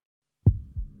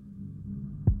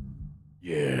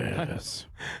Yes.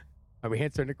 Are we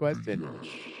answering the question?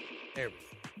 There we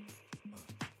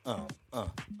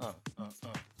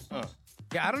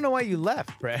Yeah, I don't know why you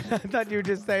left, Brad. I thought you would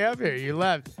just stay up here. You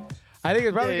left. I think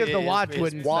it's probably because the watch his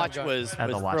wouldn't. watch stop going. was Had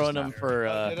the watch throwing stop. him for.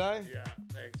 Did I? Yeah.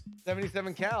 Thanks.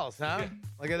 77 cals, huh?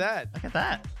 Look at that. Look at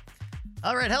that.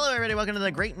 All right, hello everybody. Welcome to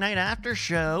the Great Night After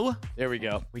Show. There we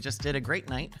go. We just did a great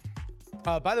night.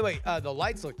 By the way, the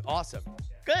lights looked awesome.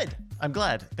 Good. I'm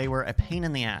glad. They were a pain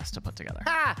in the ass to put together.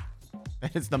 Ha!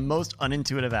 It's the most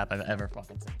unintuitive app I've ever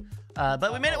fucking seen.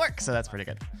 But we made it work, so that's pretty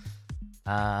good.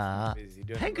 Busy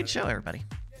doing Hey, it good right show, now. everybody.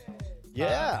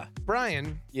 Yeah.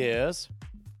 Brian, Yes.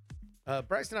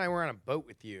 Bryce and I were on a boat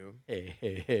with you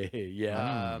Hey.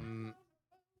 Yeah.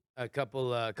 a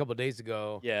couple days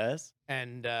ago, Yes.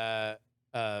 and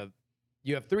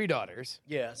you have 3 daughters.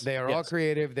 Yes. They are all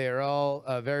creative. They are all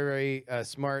very, very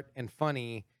smart and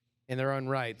funny in their own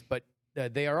rights. But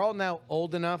they are all now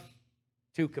old enough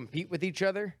to compete with each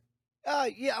other.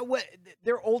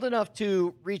 They're old enough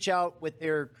to reach out with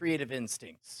their creative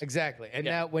instincts. Exactly. And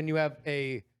Yeah. now when you have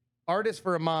a artist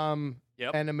for a mom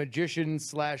Yep. and a magician /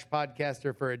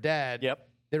 podcaster for a dad, Yep.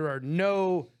 there are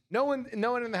no one in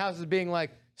the house is being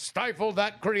like, stifle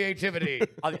that creativity.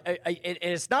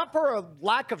 It's not for a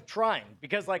lack of trying,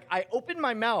 because like I open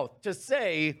my mouth to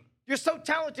say, "You're so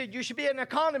talented, you should be an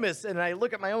economist," and I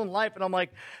look at my own life and I'm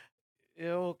like,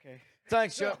 "Yeah, okay."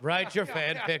 Thanks, write your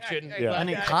fan fiction. An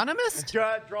economist?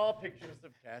 Draw pictures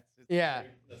of cats. It's Yeah.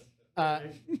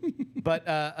 great.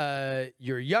 But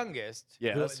your youngest, who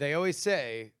Yes. they always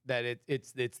say that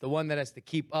it's the one that has to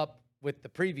keep up with the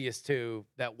previous 2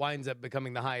 that winds up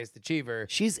becoming the highest achiever.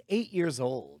 She's 8 years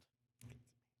old.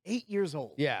 8 years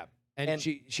old. Yeah, and And-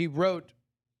 she wrote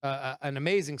an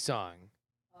amazing song.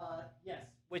 Yes.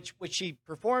 Which she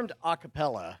performed a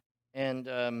cappella,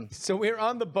 and So we're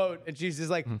on the boat, and she's just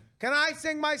like, "Can I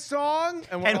sing my song?"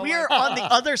 we're And all we're like, on the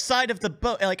other side of the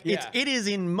boat. Like Yeah. it is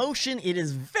in motion. It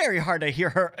is very hard to hear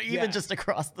her, even Yeah. just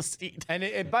across the seat.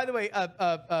 And by the way,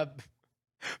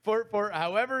 for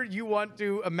however you want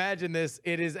to imagine this,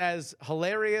 it is as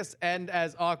hilarious and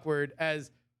as awkward as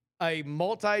a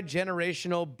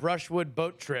multi-generational brushwood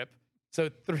boat trip. So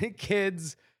 3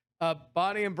 kids,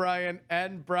 Bonnie and Brian,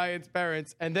 and Brian's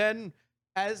parents, and then,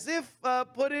 as if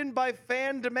put in by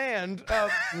fan demand,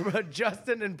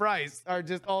 Justin and Bryce are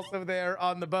just also there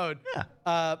on the boat.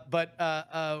 Yeah. But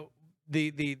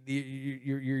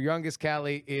your youngest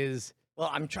Callie is. well,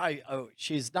 I'm trying. Oh,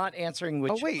 she's not answering,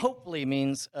 which wait. hopefully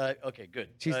means okay, good.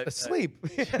 She's asleep.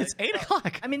 It's 8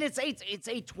 o'clock. I mean, it's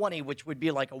 8:20, which would be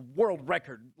like a world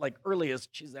record, like earliest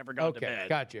she's ever gone to Okay, bed.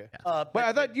 gotcha. But But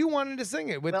I thought you wanted to sing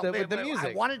it with well, the I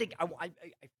music. wanted to.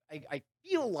 I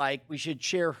feel like we should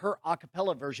share her a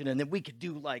cappella version, and then we could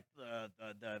do like the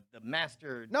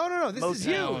master. No. This is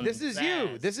you. Motown This is you.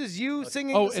 jazz. This is you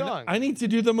singing Oh, the and song. I need to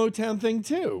do the Motown thing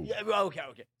too. Yeah,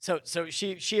 okay. So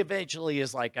she eventually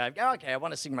is like, okay, I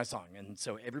want to sing my song, and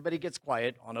so everybody gets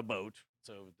quiet on a boat.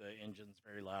 So the engine's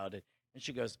very loud, and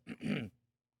she goes,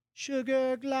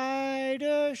 "Sugar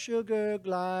glider,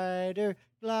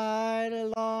 glide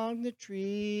along the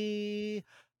tree.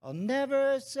 I'll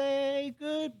never say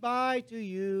goodbye to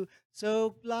you,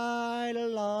 so glide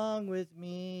along with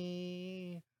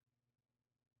me."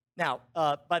 Now,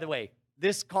 by the way,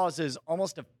 this causes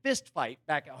almost a fist fight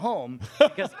back at home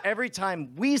because every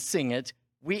time we sing it,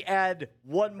 we add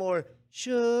one more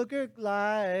sugar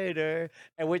glider,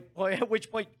 at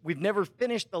which point we've never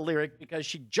finished the lyric because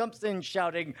she jumps in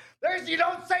shouting, "You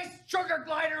don't say sugar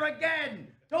glider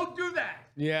again! Don't do that!"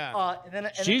 yeah. And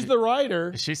then She's the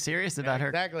writer. Is she serious about her,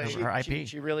 Exactly. her IP?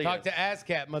 She really Talk is. to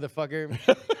ASCAP, motherfucker.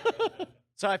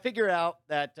 So I figure out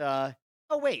that,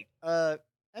 oh, wait, that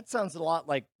sounds a lot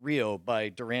like Rio by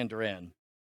Duran Duran.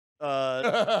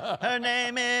 Her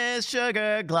name is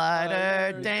Sugar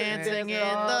Glider, dancing in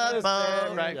the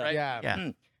boat. Right. Yeah.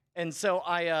 Yeah. And so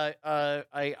I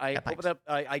Got open up,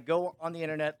 I go on the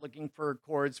internet looking for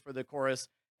chords for the chorus,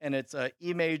 and it's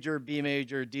E major, B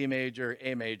major, D major,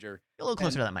 A major. Get a little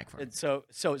closer to that mic for me. And so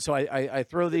I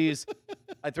throw these,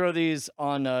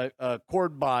 on a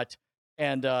chord bot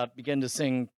and begin to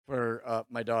sing for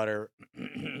my daughter.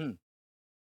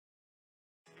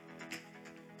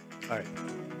 All right,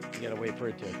 you gotta wait for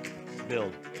it to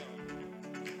build.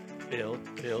 Build.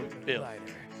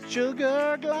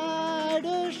 Sugar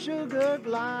glider,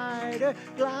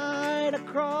 glide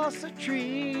across a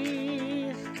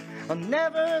tree. I'll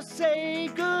never say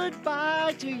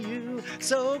goodbye to you,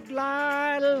 so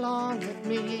glide along with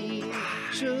me.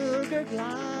 Sugar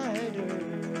glider.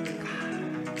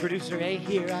 Producer A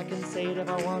here, I can say it if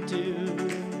I want to.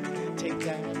 Take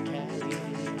that, Callie.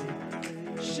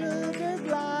 Sugar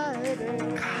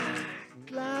glider.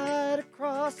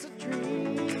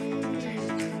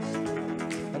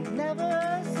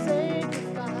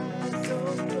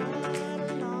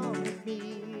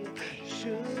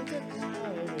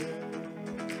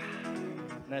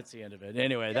 that's the end of it.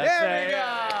 Anyway, that's There we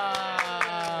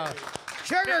go.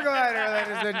 Sugar glider,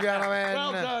 ladies and gentlemen.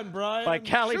 Well done, Brian. by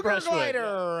Callie Sugar Brushwood.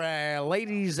 glider,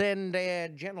 ladies and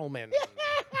gentlemen.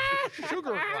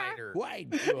 Sugar glider.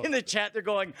 White. In the chat, they're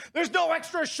going, "There's no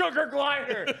extra sugar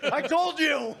glider. I told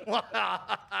you."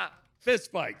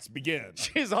 Fist fights begin.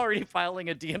 She's already filing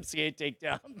a DMCA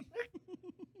takedown.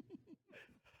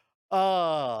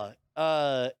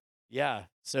 Yeah.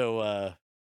 So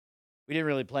we didn't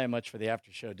really plan much for the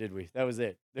after show, did we? That was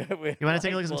it. You want to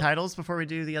take a look at some titles before we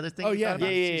do the other thing? Oh, we yeah. thought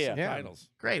about? Yeah. Titles.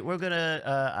 Great. We're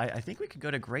gonna. I think we could go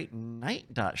to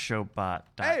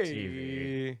greatnight.showbot.tv.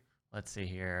 Hey. Let's see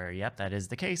here. Yep, that is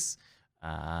the case. What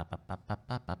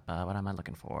am I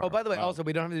looking for? Oh, by the way, also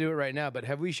we don't have to do it right now, but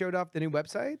have we showed off the new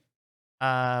website?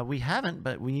 We haven't,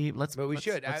 but we But we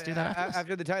should. Let's do that after.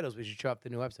 After the titles, we should show off the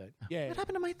new website. Yeah. What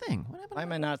happened to my thing? What happened? Why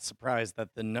am I not surprised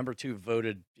that the number 2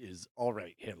 voted is all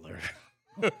right, Hitler?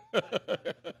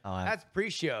 That's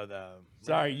pre-show though.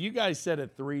 Sorry, you guys said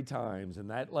it 3 times, and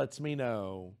that lets me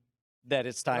know. That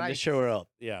it's time to Right. show her up.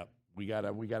 Yeah, we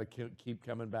gotta keep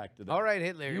coming back to that. All right,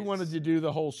 Hitler. You wanted to do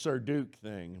the whole Sir Duke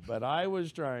thing, but I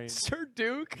was trying. Sir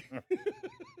Duke.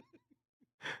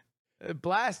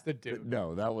 Blast the Duke.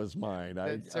 No, that was mine.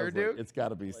 I Sir was like, Duke? it's got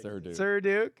to be Sir Duke. Sir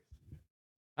Duke.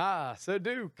 Ah, Sir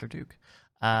Duke. For Duke.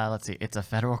 Let's see. It's a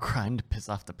federal crime to piss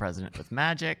off the president with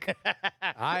magic.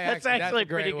 That's that's a actually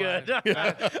great pretty good. one.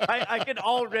 I can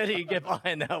already get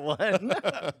behind that one.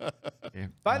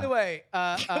 By the way,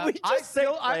 we just say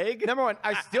plague? number one,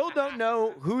 I still don't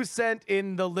know who sent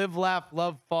in the Live, Laugh,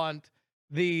 Love font.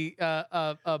 The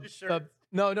shirt.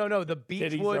 no, the Titties are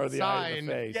Beechwood the eye of the sign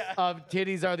face. Yeah. of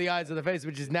titties are the eyes of the face,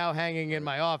 which is now hanging in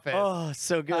my office. Oh,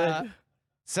 so good.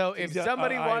 So if These are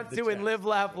somebody eye of wants the to in chest. Live,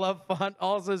 Laugh, Love font,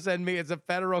 also send me. It's a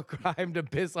federal crime to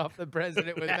piss off the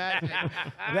president with magic.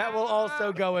 That will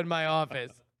also go in my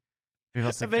office. We've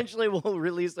also Eventually, we'll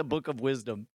release a book of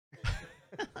wisdom.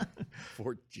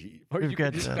 4G. Or We've you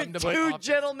got, can just come to my 2 office.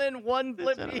 gentlemen, 1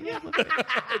 blippy.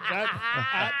 That's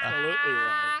absolutely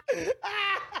right.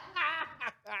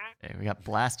 okay, we got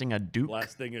blasting a Duke.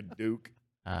 Last thing a Duke.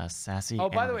 Sassy. Oh,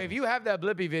 by the way, anime. if you have that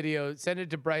Blippy video, send it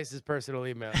to Bryce's personal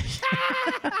email.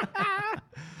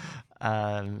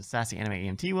 Sassy anime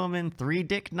EMT woman. 3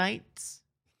 dick nights.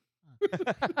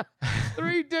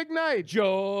 3 Dick Night.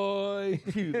 Joy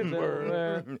to the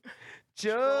world.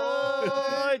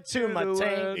 Joy to my the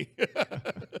tank.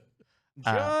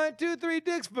 Joy to 3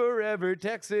 dicks forever,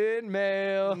 Texan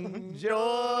mail.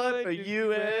 Joy for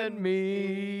you and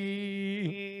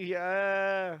me.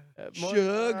 Yeah.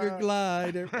 Sugar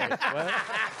glider.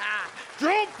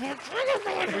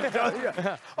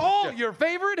 All your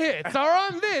favorite hits are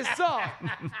on this song.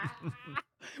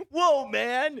 Whoa,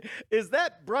 man. Is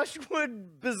that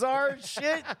Brushwood bizarre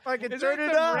shit? If I can Is turn that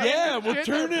it some up. random Yeah, we'll shit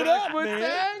turn that it up, Brushwood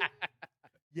man. sang?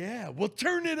 Yeah, well,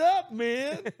 turn it up,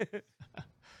 man.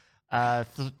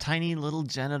 Tiny little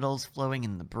genitals flowing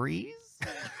in the breeze.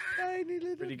 Tiny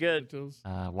little Pretty good. genitals.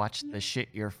 Watch the shit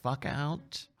your fuck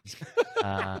out.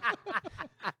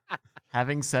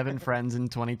 Having 7 friends in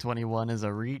 2021 is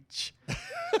a reach.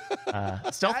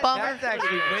 Stealth bomber. That's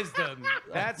actually wisdom.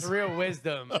 That's real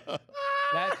wisdom.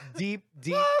 That's deep,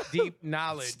 deep, deep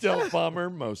knowledge. Stealth bomber,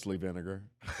 mostly vinegar.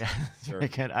 Yeah, Sure. very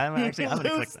good. I'm gonna click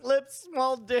Loose that. lips,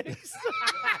 small dicks.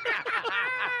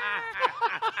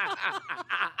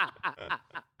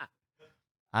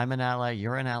 I'm an ally.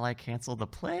 You're an ally. Cancel the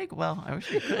plague. Well, I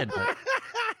wish we could. But...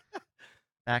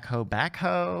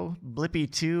 Backhoe.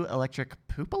 Blippy 2 electric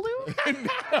poopaloo.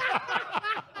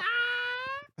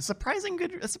 A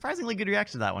surprisingly good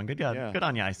reaction to that one. Good job. Yeah. Good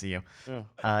on you, ICU.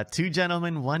 Yeah. 2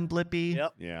 gentlemen, 1 Blippy.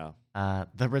 Yep. Yeah.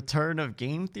 The return of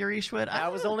game theory Schwid. I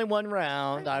was only 1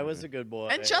 round. I was a good boy.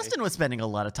 And Justin was spending a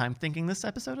lot of time thinking this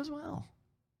episode as well.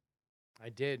 I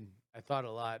did. I thought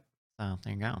a lot. So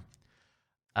there you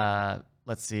go.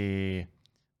 Let's see.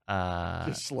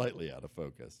 Just slightly out of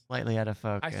focus. Slightly out of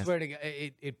focus. I swear to God,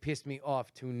 it pissed me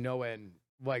off to no end.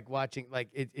 Like watching, like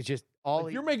it's just all.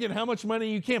 If you're making how much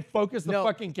money, you can't focus the No,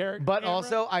 fucking character. But camera?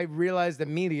 also, I realized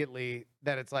immediately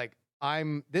that it's like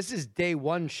this is day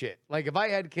one shit. Like if I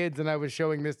had kids and I was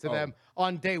showing this to Oh. them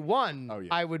on day one, Oh, yeah.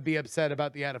 I would be upset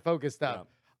about the out of focus stuff.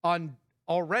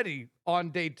 Already on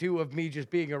day 2 of me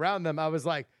just being around them, I was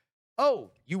like,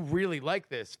 oh, you really like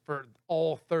this for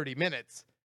all 30 minutes.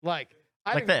 Like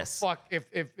I Like don't give a this. fuck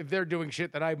if they're doing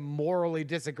shit that I morally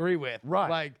disagree with. Right.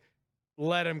 Like,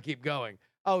 let them keep going.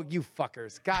 Oh, you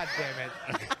fuckers. God damn it.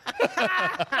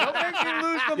 Don't make me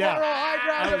lose the Yeah. moral high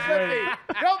ground I of was waiting.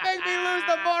 Blippy. Don't make me lose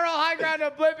the moral high ground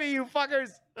of Blippy, you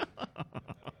fuckers.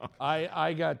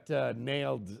 I got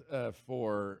nailed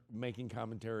for making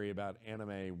commentary about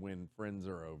anime when friends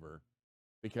are over.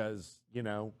 because, you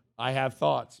know, I have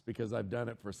thoughts because I've done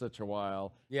it for such a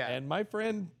while. Yeah. And my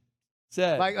friend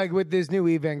said, Like with this new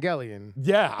Evangelion,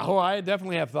 yeah, oh, I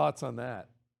definitely have thoughts on that.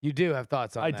 you do have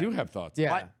thoughts on I that. do have thoughts.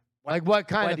 Yeah. Why- Like what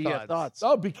kind Why of do you thoughts? have thoughts?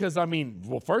 Oh, because I mean,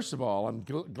 well, first of all, I'm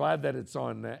glad that it's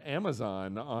on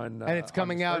Amazon on And it's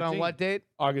coming out on what date?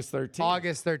 August 13th.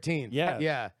 August 13th. Yes.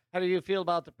 Yeah. How do you feel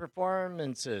about the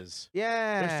performances?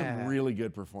 Yeah. There's some really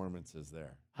good performances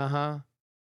there. Uh-huh.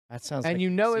 That sounds. And like you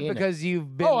know it seen because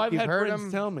you've been. Oh, I've you've had heard friends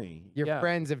them. tell me. Your yeah.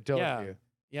 friends have told Yeah. you.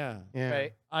 Yeah. Yeah.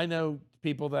 Right. I know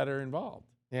people that are involved.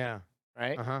 Yeah.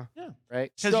 Right. Uh-huh.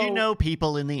 Right. Because you So- know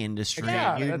people in the industry.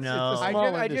 Yeah, you that's- it's a know.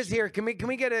 small I just industry. hear. Can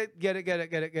we get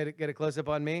a close up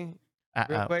on me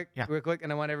real quick? Yeah. Real quick,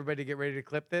 and I want everybody to get ready to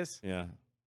clip this. Yeah.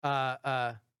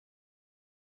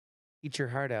 Eat your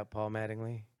heart out, Paul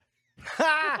Mattingly.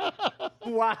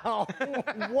 Wow.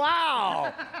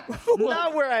 Wow.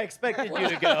 Not where I expected you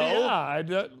to go. Yeah, I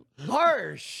don't.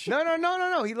 Harsh.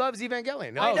 No. He loves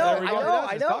Evangelion. I Oh, know. there we I go. know. Let's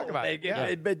I just know. talk about it. Yeah.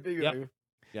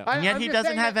 Yeah. And yet I'm he just doesn't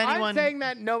saying have that- anyone- I'm saying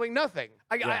that knowing nothing.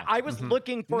 I was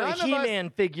looking for None a of us- He-Man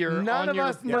figure. None on of your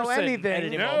us know person anything.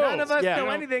 editing No. moment. None of us Yeah. know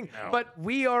No. anything. No. But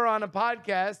we are on a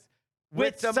podcast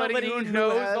with somebody who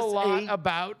knows has a lot a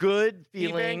about Good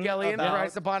feeling Evangelion about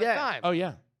Thrice Upon a yeah. Time. Oh,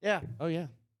 yeah. Yeah. Oh, yeah.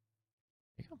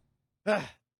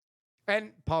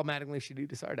 And Paul Mattingly should eat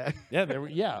his heart out. Yeah.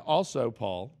 Yeah. Also,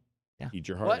 Paul. Yeah. Eat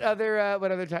your heart. What out.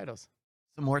 other titles?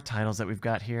 Some more titles that we've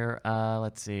got here.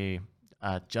 Let's see.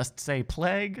 Just Say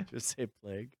Plague. Just say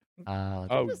plague.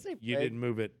 Oh, Just say you plague. didn't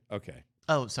move it. Okay.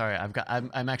 Oh, sorry.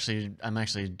 I'm actually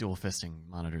dual fisting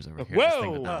monitors over here. This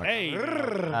thing Whoa. that- Hey.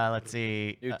 Let's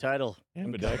see. New title.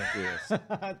 Ambidextrous.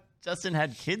 Justin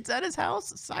had kids at his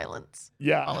house. Silence.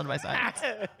 Yeah. Followed by silence.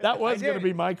 That was I going to did.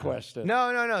 be my question.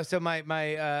 No. So my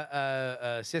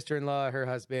sister-in-law, her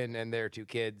husband, and their 2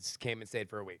 kids came and stayed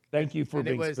for a week. Thank you for And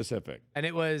it being was- specific. And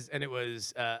it was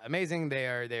amazing. They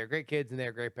are great kids and they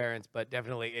are great parents, but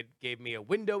definitely it gave me a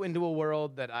window into a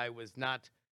world that I was not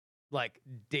like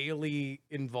daily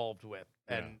involved with.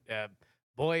 Yeah. And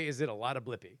boy, is it a lot of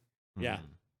blippy. Yeah.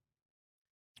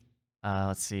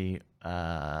 Let's see.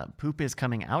 Poop is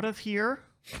coming out of here.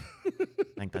 I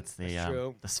think that's That's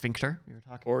true. the sphincter we were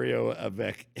talking. Oreo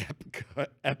avec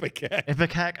epicac.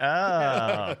 Ipecac.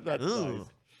 Oh. That's Ooh. nice.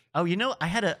 Oh, you know, I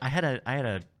had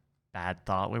a bad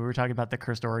thought when we were talking about the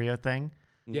cursed Oreo thing.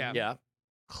 Yeah. Yeah.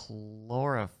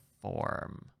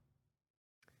 Chloroform.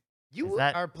 You Is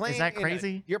that- are is playing. that in a-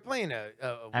 crazy? You're playing a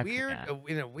Okay, weird yeah.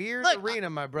 in a weird Look, arena,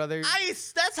 my brother.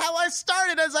 That's how I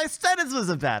started. As I said, this was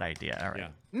a bad idea. All right. Yeah.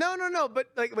 No. But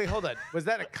like, wait, hold on. Was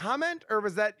that a comment or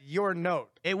was that your note?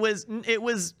 It was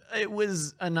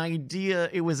an idea.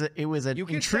 It was an You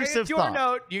can say intrusive it's your thought.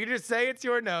 note. You can just say it's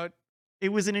your note. It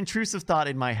was an intrusive thought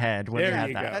in my head when There we had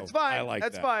you that. go. That's fine. I like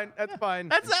That's that. fine. That's fine.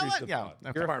 That's how Intrusive yeah. thought.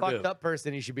 Okay. You're a Smart fucked move. up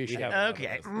person. You should be We ashamed. have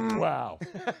Okay. Wow.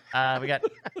 We got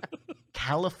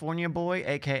California Boy,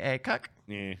 aka Cuck,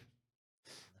 Yeah.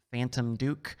 Phantom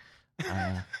Duke.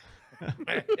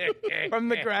 From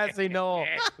the grassy knoll,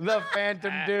 the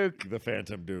Phantom Duke. The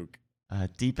Phantom Duke.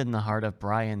 Deep in the heart of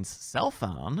Brian's cell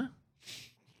phone.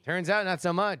 Turns out, not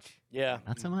so much. Yeah.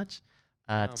 Not so much.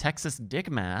 Texas Dick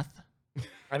Math.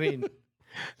 I mean,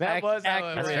 That was how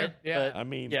it accurate, went. Yeah. I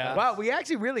mean, Yeah. Wow, we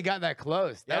actually really got that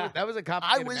close. Yeah. That was a I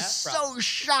complicated was math so problem.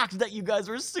 shocked that you guys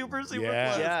were super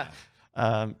Yeah. close.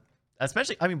 Yeah.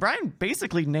 Especially, I mean, Brian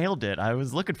basically nailed it. I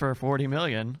was looking for 40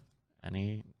 million, and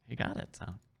he got it. So,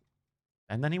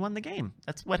 and then he won the game.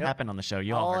 That's what Yep. happened on the show.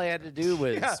 You all All I heard. had to do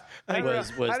was Yeah. I don't-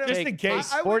 was I don't- Just in take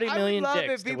case. 40 I million would love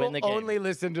dicks if to people win the game. only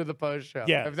listened to the post show.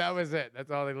 Yes. If that was it, that's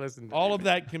all they listened to. all of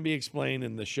that can be explained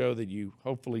in the show that you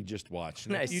hopefully just watched.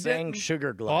 And I if you sang didn't,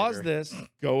 Sugar Glider. pause this,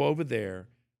 go over there,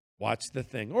 watch the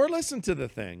thing, or listen to the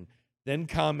thing, then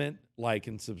comment, like,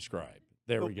 and subscribe.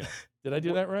 There we go. Did I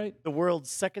do that right? The world's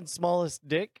second smallest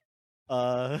dick.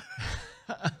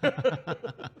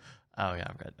 Oh yeah,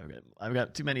 I've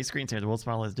got too many screens here. The world's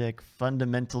smallest dick,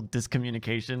 fundamental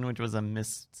discommunication, which was a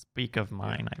misspeak of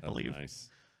mine, I That's believe. Nice.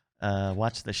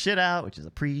 Watch the shit out, which is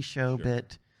a pre-show Sure.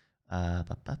 bit.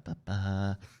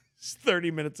 It's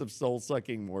 30 minutes of soul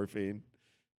sucking morphine.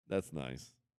 That's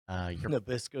nice. Your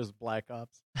Nabisco's Black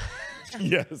Ops.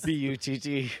 Yes.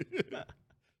 B-U-T-T.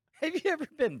 Have you ever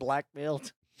been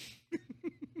blackmailed?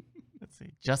 let's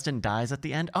see. Justin dies at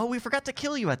the end. Oh, we forgot to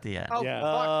kill you at the end. Oh, Yeah.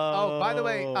 fuck. Oh, by the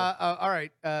way, Oh. all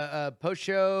right. Post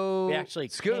show. We actually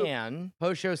scoop. can.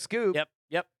 Post show scoop.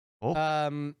 Yep.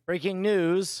 Um. Breaking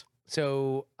news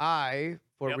So I,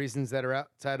 for Yep. reasons that are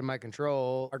outside of my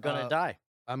control, are gonna die.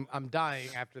 I'm dying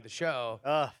after the show.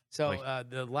 Ugh. So Boy.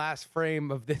 the last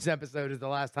frame of this episode is the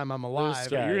last time I'm alive.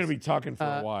 So you're going to be talking for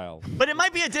a while. But it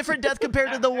might be a different death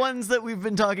compared to the ones that we've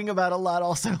been talking about a lot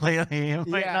also lately. It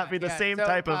might not be the same So,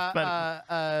 type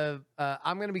of.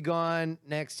 I'm gonna be gone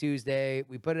next Tuesday.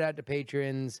 We put it out to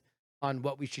patrons on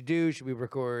what we should do. Should we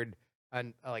record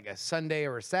on like a Sunday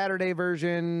or a Saturday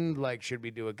version? Like, should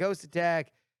we do a ghost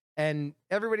attack? And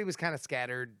everybody was kind of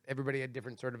scattered. Everybody had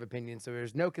different sort of opinions, so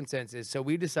there's no consensus. So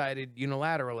we decided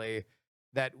unilaterally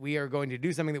that we are going to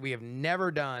do something that we have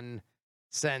never done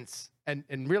since, and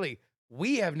really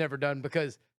we have never done,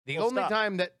 because the Well, only stop.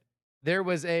 time that there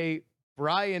was a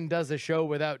Brian does a show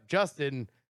without Justin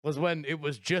was when it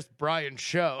was just Brian's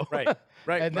show. Right,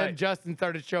 right, And then right. Justin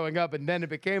started showing up, and then it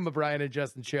became a Brian and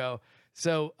Justin show.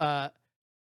 So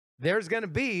there's going to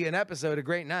be an episode of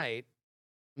Great Night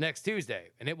next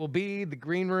Tuesday, and it will be the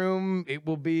green room. It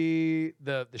will be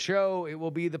the show. It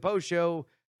will be the post show.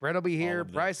 Brett will be here. of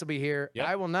them. Bryce will be here. Yep.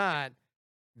 I will not.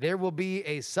 There will be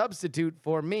a substitute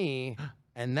for me,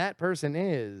 and that person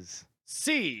is.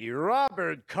 C.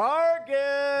 Robert Cargill.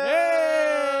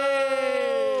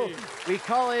 Yay! We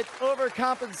call it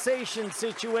overcompensation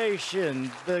situation.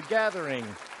 The gathering.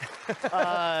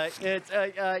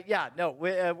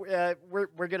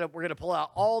 We're gonna pull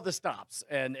out all the stops,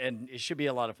 and it should be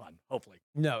a lot of fun. Hopefully.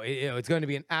 No, it's going to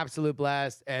be an absolute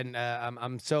blast, and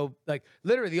I'm so like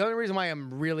literally the only reason why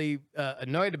I'm really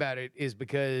annoyed about it is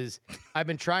because I've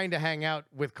been trying to hang out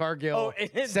with Cargill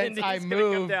since I he's gonna come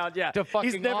moved down. Yeah, to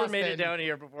fucking he's never made it Austin. down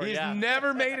here before. He's yeah.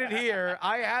 never made it here.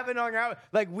 I haven't hung out.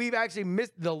 Like, we've actually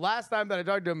missed the last time that I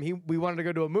talked to him. We wanted to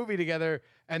go to a movie together,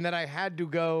 and then I had to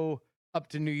go up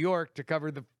to New York to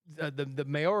cover the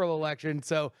mayoral election.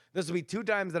 So this will be 2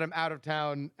 times that I'm out of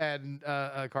town, and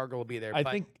Cargill will be there. I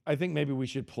But think maybe we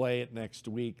should play it next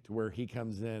week to where he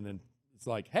comes in and it's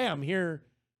like, hey, I'm here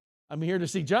to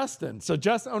see Justin. So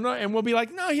Justin, oh no, and we'll be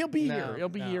like, no, he'll be here. He'll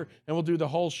be here, and we'll do the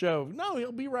whole show. No,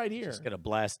 he'll be right here. Just gonna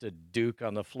blast a Duke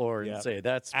on the floor Yeah. and say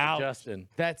that's for Out. Justin.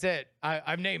 that's it.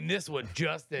 I've named this one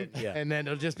Justin, Yeah. and then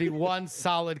it'll just be one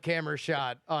solid camera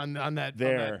shot on that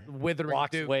There. withering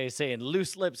Walks Duke. away saying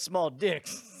loose lips, small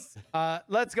dicks.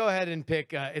 Let's go ahead and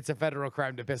pick. It's a federal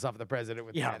crime to piss off the president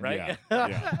with Yeah, pen. right.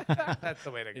 Yeah. That's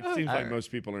the way to It go. seems like most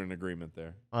people are in agreement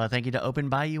there. Well, thank you to Open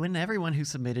Bayou and everyone who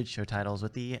submitted show titles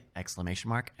with the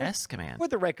 !S command. For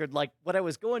the record, like what I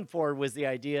was going for was the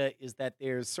idea is that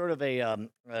there's sort of a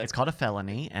It's called a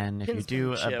felony, and if you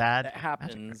do a kinsmanship bad that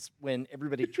happens when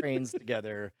everybody trains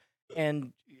together,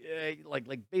 and like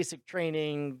basic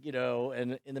training,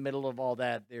 and in the middle of all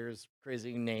that, there's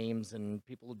crazy names and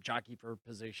people jockey for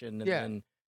position, and Yeah. then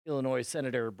Illinois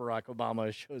Senator Barack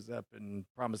Obama shows up and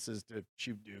promises to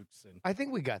shoot Dukes, and I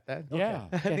think we got that. Yeah.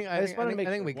 I think I just wanna make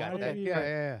I think sure. we got Why that. don't Yeah, you-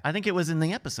 yeah, I think it was in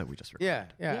the episode we just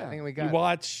recorded. yeah. I think we got You it.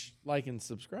 watch, like, and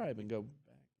subscribe, and go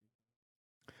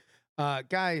back.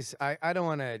 Guys, I don't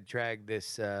want to drag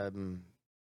this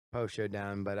post show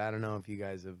down, but I don't know if you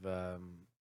guys have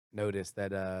noticed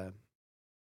that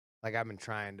like I've been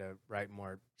trying to write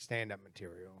more stand up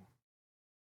material.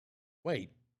 Wait,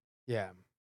 Yeah.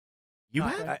 You I,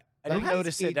 have? I didn't Like,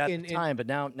 notice it at in- the in- time, but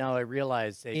now I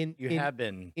realize that in- you in- have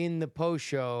been. In the post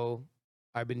show,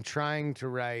 I've been trying to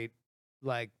write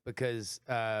because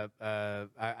I'm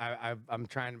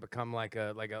trying to become like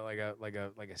a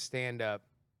stand up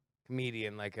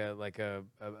comedian, like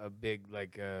a big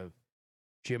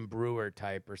Jim Brewer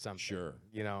type or something. Sure.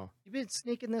 You know. You've been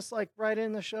sneaking this like right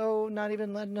in the show, not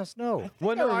even letting us know.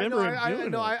 Well, no, I remember him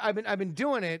doing it. I've been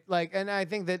doing it and I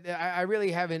think that I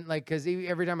really haven't because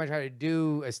every time I try to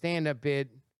do a stand up bit,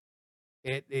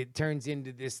 it turns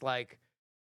into this like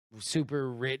super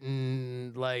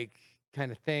written like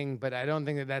kind of thing. But I don't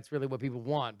think that that's really what people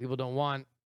want. People don't want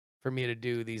for me to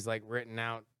do these like written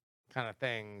out kind of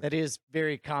things. That is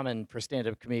very common for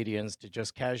stand-up comedians to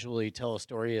just casually tell a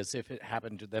story as if it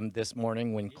happened to them this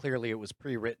morning when clearly it was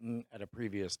pre-written at a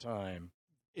previous time.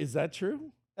 Is that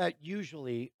true?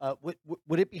 Usually,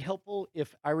 would it be helpful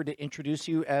if I were to introduce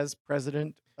you as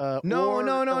president? No. or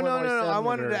Illinois I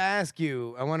wanted senator?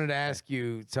 to ask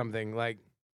you something like,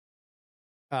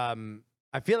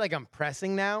 I feel like I'm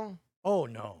pressing now. Oh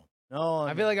no.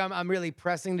 I feel like I'm really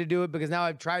pressing to do it because now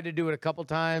I've tried to do it a couple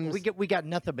times. we got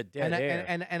nothing but dead air.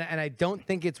 and I don't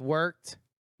think it's worked.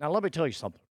 Now let me tell you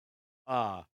something.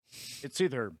 It's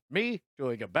either me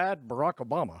doing a bad Barack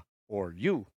Obama or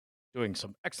you doing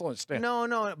some excellent stand.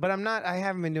 No, but I'm not. I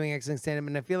haven't been doing excellent stand-up,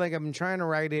 and I feel like I've been trying to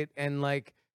write it, and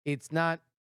like it's not.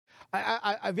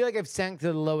 I feel like I've sank to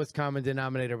the lowest common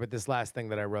denominator with this last thing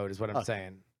that I wrote. Is what I'm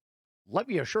saying. Let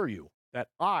me assure you that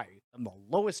I am the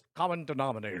lowest common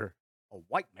denominator a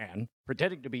white man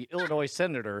pretending to be Illinois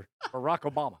Senator Barack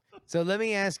Obama. So let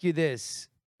me ask you this,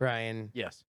 Brian.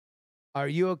 Yes. Are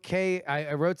you okay?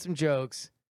 I wrote some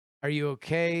jokes. Are you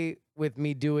okay with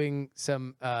me doing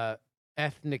some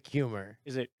ethnic humor?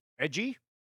 Is it edgy?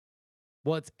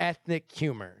 Well, it's ethnic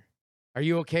humor. Are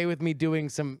you okay with me doing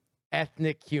some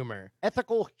ethnic humor?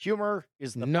 Ethical humor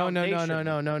is the No.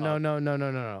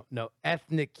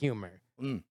 Ethnic humor.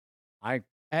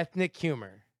 Ethnic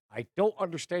humor. I don't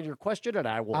understand your question, and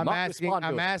I will not respond to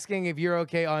I'm it. asking if you're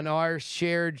okay on our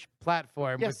shared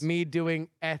platform Yes. with me doing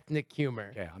ethnic humor.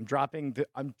 Okay, I'm dropping the.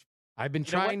 I've been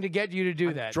You know what? trying to get you to do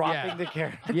I'm that. dropping the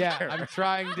carrot. Yeah, I'm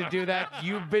trying to do that.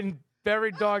 You've been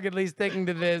very doggedly sticking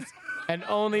to this and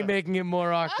only making it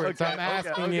more awkward. So I'm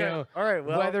asking you All right.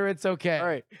 Well, whether it's okay. all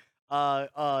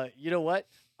right. You know what?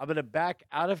 I'm gonna back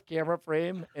out of camera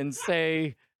frame and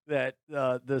say that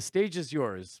the stage is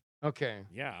yours. Okay.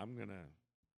 Yeah, I'm gonna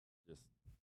just.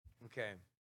 Okay.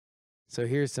 So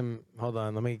here's some. Hold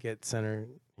on. Let me get center.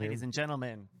 Ladies and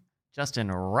gentlemen, Justin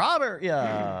Robert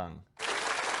Young.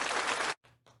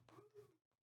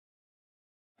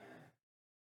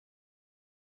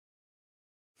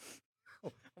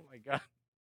 Oh my god.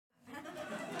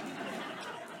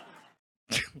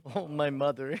 Oh my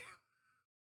mother.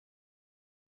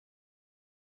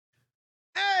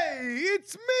 Hey,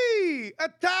 it's me,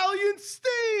 Italian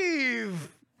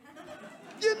Steve.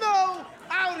 You know,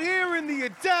 out here in the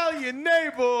Italian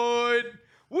neighborhood,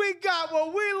 we got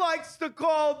what we likes to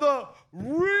call the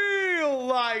real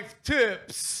life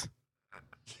tips.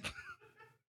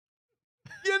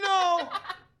 You know,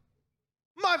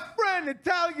 my friend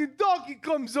Italian Donkey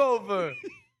comes over.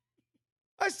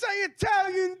 I say,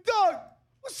 Italian Doug,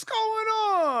 what's going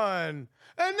on?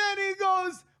 And then he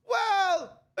goes,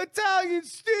 well, Italian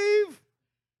Steve,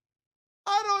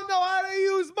 I don't know how to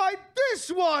use my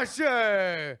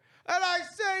dishwasher. And I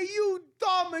say, you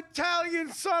dumb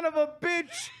Italian son of a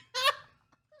bitch.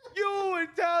 You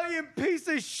Italian piece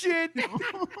of shit.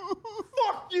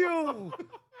 Fuck you.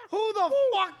 Who the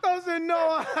fuck doesn't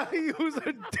know how to use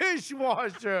a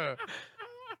dishwasher?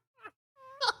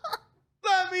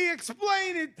 Let me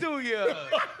explain it to you.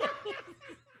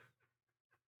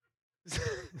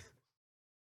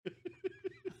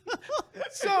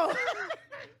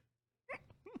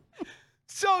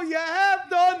 So you have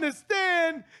to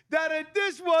understand that a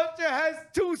dishwasher has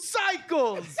 2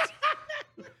 cycles.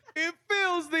 It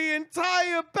fills the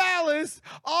entire ballast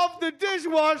of the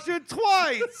dishwasher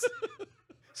twice.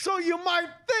 So you might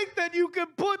think that you can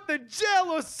put the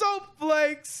gel or soap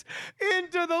flakes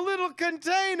into the little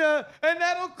container and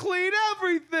that'll clean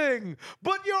everything.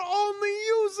 But you're only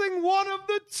using one of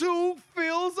the 2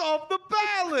 fills of the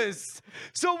ballast.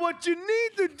 So what you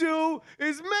need to do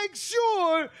is make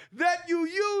sure that you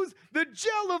use the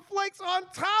gel or flakes on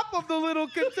top of the little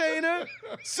container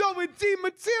so it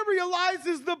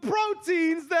dematerializes the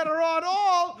proteins that are on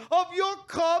all of your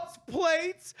cups,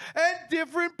 plates, and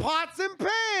different pots and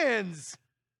pans.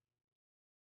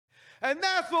 And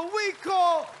that's what we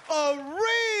call a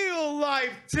real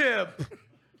life tip.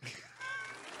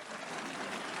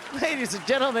 Ladies and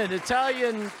gentlemen,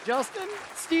 Italian Justin,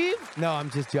 Steve. No, I'm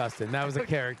just Justin. That was a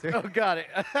character. Oh, got it.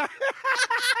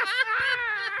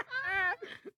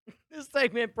 This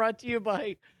segment brought to you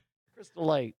by Crystal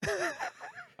Light.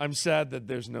 I'm sad that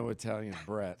there's no Italian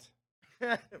Brett.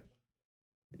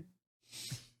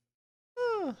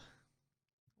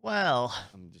 Well,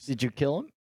 I'm just. Did you kill him?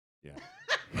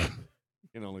 Yeah.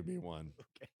 Can only be one.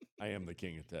 Okay. I am the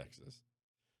king of Texas.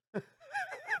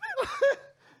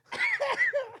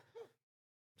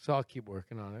 So I'll keep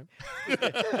working on it.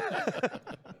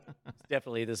 It's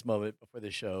definitely this moment before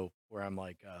the show where I'm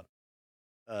like,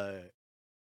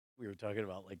 we were talking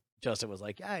about, like, Justin was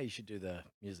like, yeah, you should do the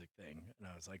music thing. And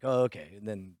I was like, oh, okay. And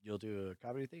then you'll do a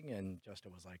comedy thing. And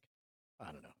Justin was like, I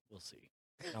don't know. We'll see.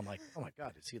 And I'm like, oh my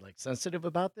God, is he like sensitive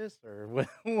about this or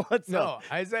what's No, up?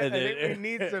 I said And I think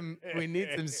then- we need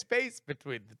some space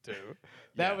between the 2.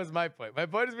 That Yeah. was my point. My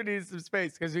point is we need some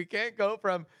space because we can't go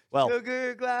from Well,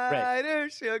 sugar glider,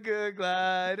 sugar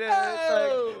glider,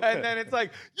 Oh! and then it's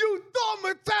like, you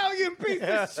dumb Italian piece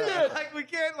of shit. Like we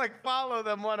can't like follow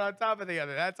them one on top of the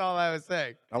other. That's all I was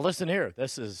saying. now listen here.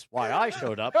 This is why I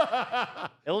showed up.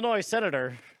 Illinois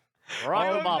Senator I Barack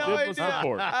have Obama. no Good idea.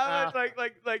 support. I was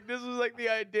like this was like the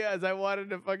idea as I wanted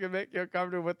to fucking make you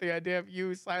comfortable with the idea of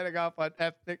you signing off on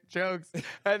ethnic jokes,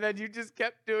 and then you just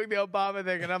kept doing the Obama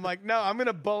thing, and I'm like, no, I'm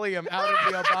gonna bully him out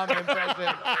of the Obama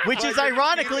impression, which is By just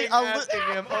ironically keeping a li- asking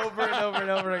him over and over and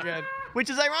over again. which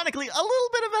is ironically a little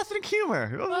bit of ethnic humor.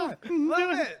 Little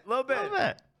bit. A little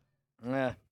bit.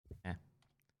 Yeah.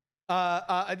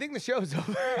 I think the show's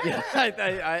over. Yeah,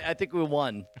 I think we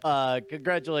won.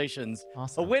 Congratulations.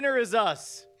 Awesome. The winner is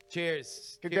us.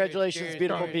 Cheers. Congratulations, Cheers,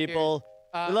 beautiful cheers, cheers. people.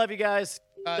 We love you guys.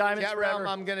 Diamonds Chat forever. realm,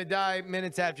 I'm gonna die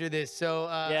minutes after this, so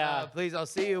Yeah. please, I'll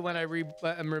see you when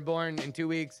I'm reborn in 2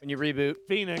 weeks. When you reboot.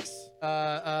 Phoenix.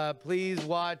 Please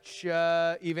watch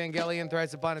Evangelion: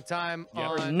 Thrice Upon a Time. Yeah.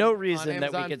 For on, no on reason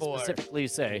that we Amazon can 4. specifically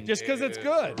say. Just because it's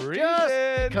good.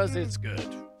 Just because it's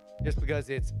good. Just because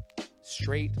it's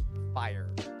straight fire.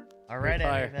 All right,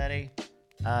 Fire. everybody.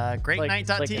 Like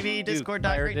GreatNight.tv, a Duke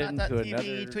fired into Discord.greatnight.tv,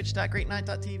 another-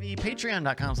 Twitch.greatnight.tv,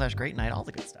 Patreon.com/greatnight, all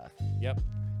the good stuff. Yep.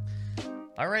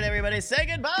 All right, everybody, say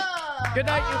goodbye. Good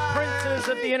night, you princes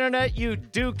of the internet, you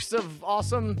dukes of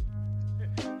awesome.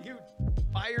 You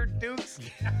fired dukes.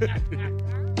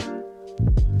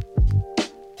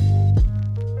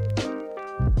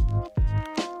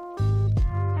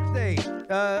 Hey,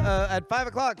 at 5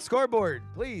 o'clock, scoreboard,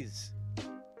 please.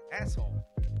 Asshole.